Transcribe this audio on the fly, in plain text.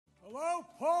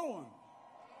Poland.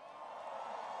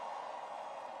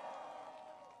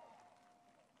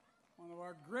 One of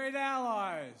our great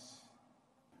allies.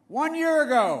 1 year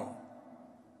ago,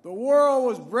 the world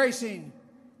was bracing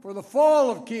for the fall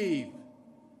of Kyiv.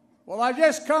 Well, I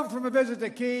just come from a visit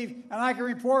to Kyiv, and I can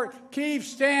report Kyiv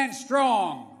stands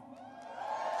strong.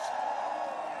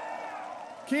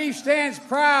 Kyiv stands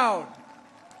proud.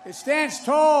 It stands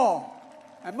tall.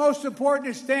 And most important,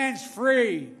 it stands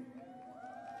free.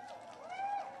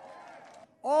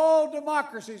 All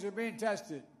democracies are being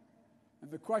tested. And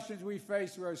the questions we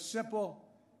face were as simple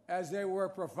as they were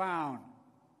profound.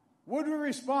 Would we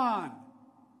respond?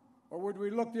 Or would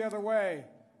we look the other way?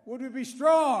 Would we be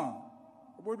strong?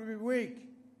 Or would we be weak?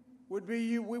 Would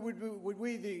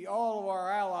we, all of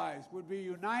our allies, would be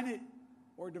united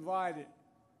or divided?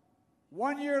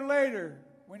 1 year later,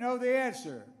 we know the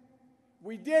answer.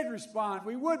 We did respond.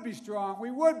 We would be strong.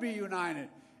 We would be united.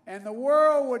 And the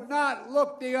world would not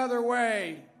look the other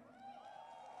way.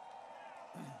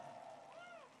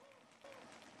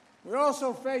 We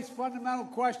also face fundamental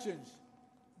questions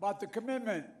about the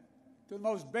commitment to the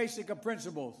most basic of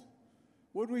principles.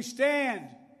 Would we stand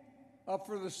up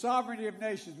for the sovereignty of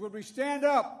nations? Would we stand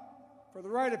up for the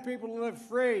right of people to live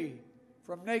free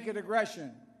from naked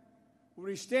aggression? Would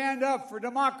we stand up for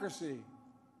democracy?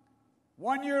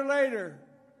 1 year later,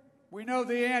 we know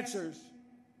the answers.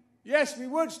 Yes, we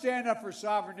would stand up for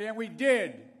sovereignty, and we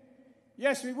did.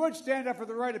 Yes, we would stand up for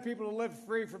the right of people to live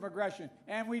free from aggression,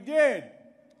 and we did.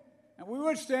 And we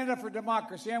would stand up for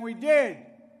democracy, and we did.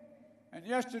 And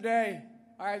yesterday,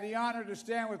 I had the honor to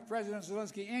stand with President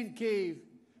Zelenskyy in Kyiv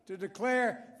to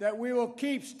declare that we will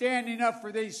keep standing up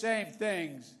for these same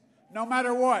things, no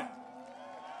matter what.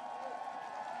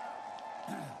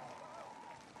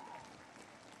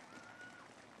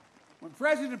 When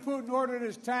President Putin ordered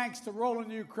his tanks to roll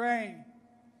into Ukraine,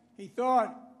 he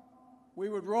thought we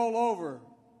would roll over.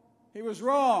 He was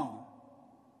wrong.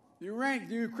 The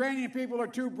Ukrainian people are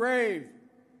too brave.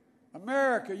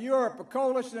 America, Europe, a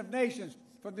coalition of nations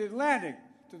from the Atlantic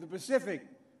to the Pacific,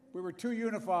 we were too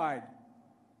unified.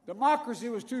 Democracy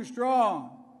was too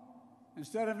strong.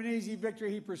 Instead of an easy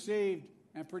victory he perceived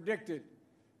and predicted,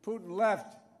 Putin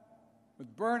left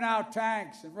with burnt-out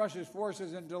tanks and Russia's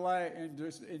forces in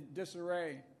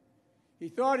disarray. He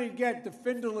thought he'd get the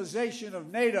Finlandization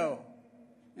of NATO.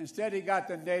 Instead, he got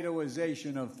the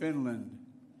NATOization of Finland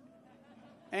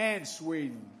and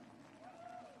Sweden.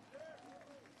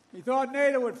 He thought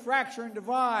NATO would fracture and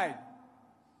divide.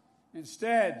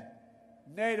 Instead,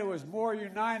 NATO is more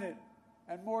united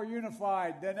and more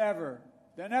unified than ever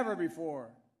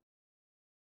before.